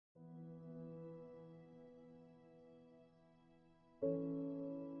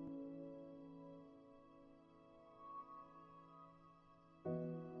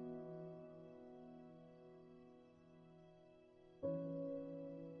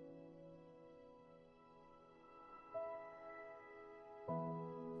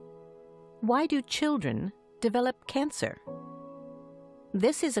Why do children develop cancer?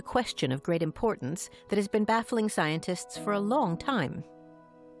 This is a question of great importance that has been baffling scientists for a long time.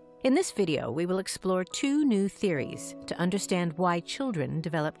 In this video, we will explore two new theories to understand why children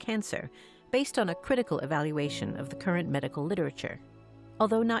develop cancer, based on a critical evaluation of the current medical literature.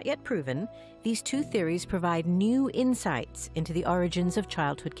 Although not yet proven, these two theories provide new insights into the origins of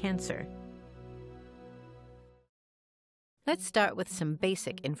childhood cancer. Let's start with some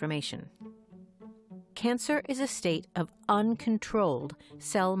basic information. Cancer is a state of uncontrolled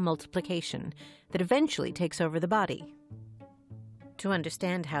cell multiplication that eventually takes over the body. To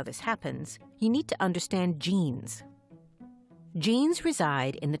understand how this happens, you need to understand genes. Genes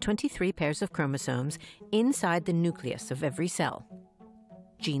reside in the 23 pairs of chromosomes inside the nucleus of every cell.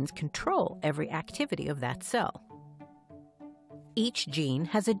 Genes control every activity of that cell. Each gene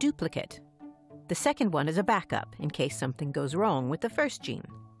has a duplicate. The second one is a backup in case something goes wrong with the first gene.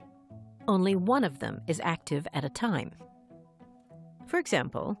 Only one of them is active at a time. For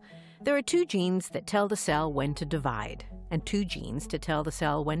example, there are two genes that tell the cell when to divide, and two genes to tell the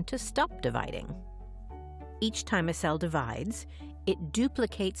cell when to stop dividing. Each time a cell divides, it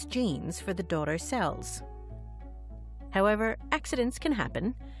duplicates genes for the daughter cells. However, accidents can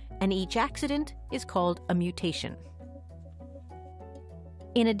happen, and each accident is called a mutation.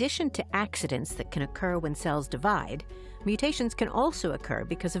 In addition to accidents that can occur when cells divide, mutations can also occur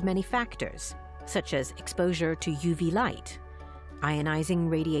because of many factors, such as exposure to UV light, ionizing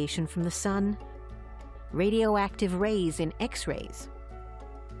radiation from the sun, radioactive rays in X-rays,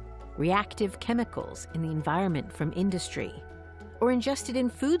 reactive chemicals in the environment from industry, or ingested in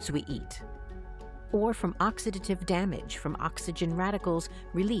foods we eat, or from oxidative damage from oxygen radicals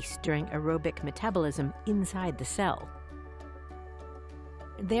released during aerobic metabolism inside the cell.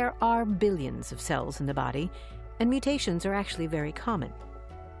 There are billions of cells in the body, and mutations are actually very common.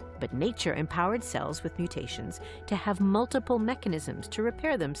 But nature empowered cells with mutations to have multiple mechanisms to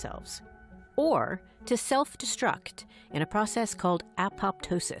repair themselves, or to self-destruct in a process called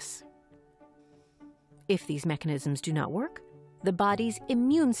apoptosis. If these mechanisms do not work, the body's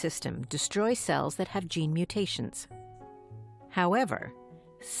immune system destroys cells that have gene mutations. However,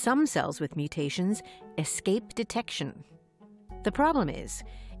 some cells with mutations escape detection. The problem is,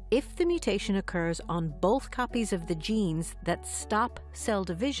 if the mutation occurs on both copies of the genes that stop cell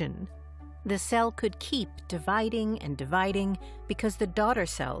division, the cell could keep dividing and dividing because the daughter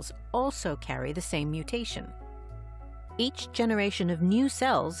cells also carry the same mutation. Each generation of new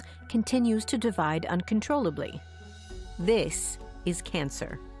cells continues to divide uncontrollably. This is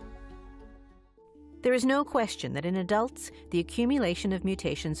cancer. There is no question that in adults, the accumulation of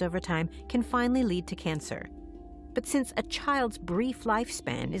mutations over time can finally lead to cancer. But since a child's brief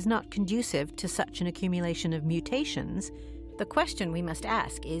lifespan is not conducive to such an accumulation of mutations, the question we must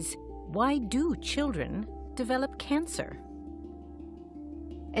ask is, why do children develop cancer?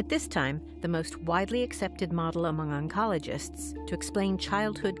 At this time, the most widely accepted model among oncologists to explain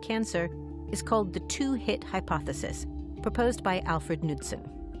childhood cancer is called the two-hit hypothesis, proposed by Alfred Knudsen.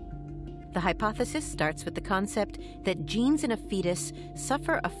 The hypothesis starts with the concept that genes in a fetus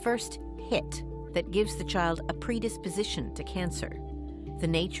suffer a first hit that gives the child a predisposition to cancer. The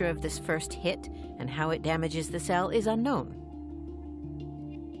nature of this first hit and how it damages the cell is unknown.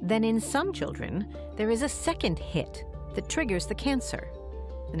 Then in some children, there is a second hit that triggers the cancer.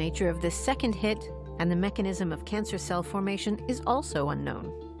 The nature of this second hit and the mechanism of cancer cell formation is also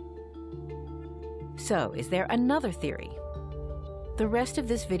unknown. So, is there another theory? The rest of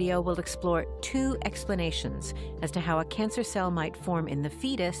this video will explore two explanations as to how a cancer cell might form in the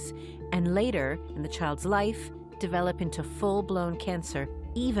fetus and later, in the child's life, develop into full-blown cancer,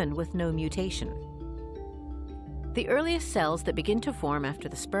 even with no mutation. The earliest cells that begin to form after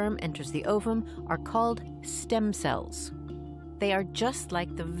the sperm enters the ovum are called stem cells. They are just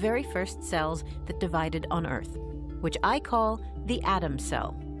like the very first cells that divided on Earth, which I call the Adam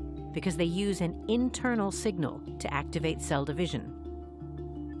cell, because they use an internal signal to activate cell division.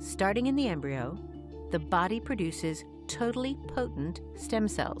 Starting in the embryo, the body produces totally potent stem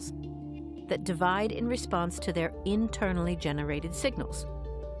cells that divide in response to their internally generated signals.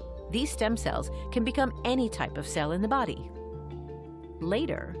 These stem cells can become any type of cell in the body.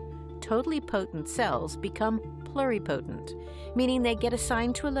 Later, totally potent cells become pluripotent, meaning they get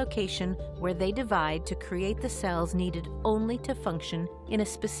assigned to a location where they divide to create the cells needed only to function in a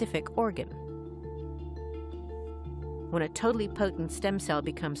specific organ. When a totally potent stem cell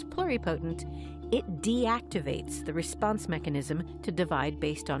becomes pluripotent, it deactivates the response mechanism to divide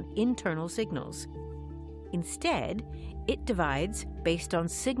based on internal signals. Instead, it divides based on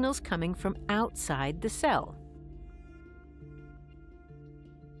signals coming from outside the cell.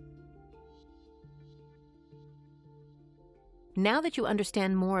 Now that you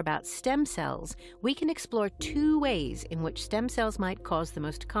understand more about stem cells, we can explore 2 ways in which stem cells might cause the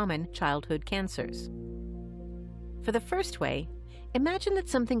most common childhood cancers. For the first way, imagine that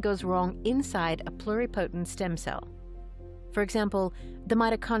something goes wrong inside a pluripotent stem cell. For example, the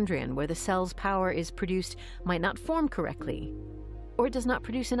mitochondrion, where the cell's power is produced, might not form correctly, or it does not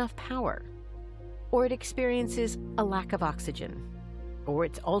produce enough power, or it experiences a lack of oxygen, or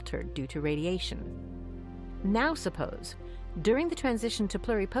it's altered due to radiation. Now suppose, during the transition to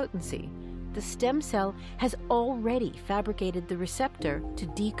pluripotency, the stem cell has already fabricated the receptor to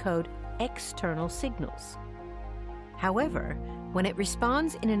decode external signals. However, when it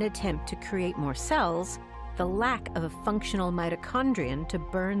responds in an attempt to create more cells, the lack of a functional mitochondrion to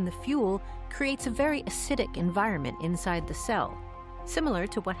burn the fuel creates a very acidic environment inside the cell, similar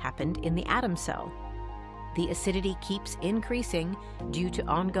to what happened in the atom cell. The acidity keeps increasing due to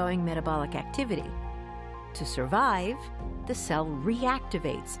ongoing metabolic activity. To survive, the cell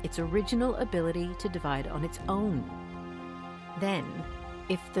reactivates its original ability to divide on its own. Then,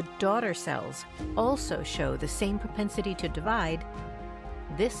 if the daughter cells also show the same propensity to divide,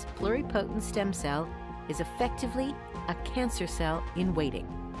 this pluripotent stem cell is effectively a cancer cell in waiting,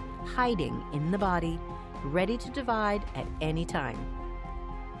 hiding in the body, ready to divide at any time.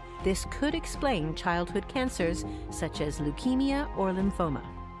 This could explain childhood cancers such as leukemia or lymphoma.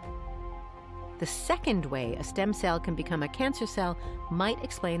 The second way a stem cell can become a cancer cell might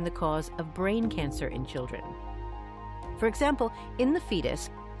explain the cause of brain cancer in children. For example, in the fetus,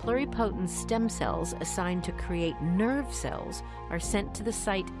 pluripotent stem cells assigned to create nerve cells are sent to the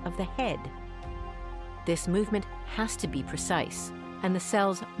site of the head. This movement has to be precise, and the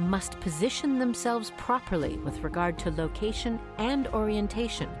cells must position themselves properly with regard to location and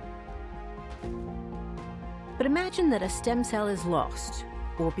orientation. But imagine that a stem cell is lost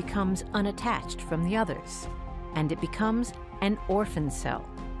or becomes unattached from the others, and it becomes an orphan cell.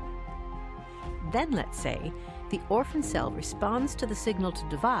 Then let's say the orphan cell responds to the signal to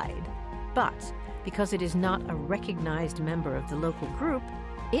divide, but because it is not a recognized member of the local group,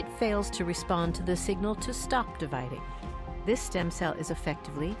 it fails to respond to the signal to stop dividing. This stem cell is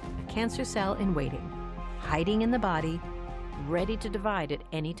effectively a cancer cell in waiting, hiding in the body, ready to divide at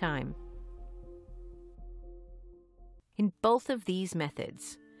any time. In both of these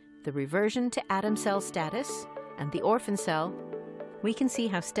methods, the reversion to atom cell status and the orphan cell, we can see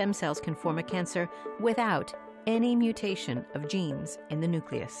how stem cells can form a cancer without any mutation of genes in the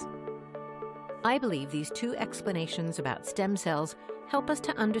nucleus. I believe these 2 explanations about stem cells help us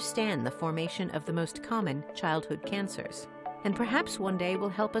to understand the formation of the most common childhood cancers, and perhaps one day will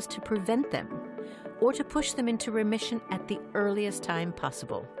help us to prevent them or to push them into remission at the earliest time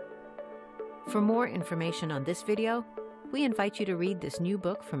possible. For more information on this video, we invite you to read this new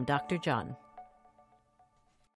book from Dr. John.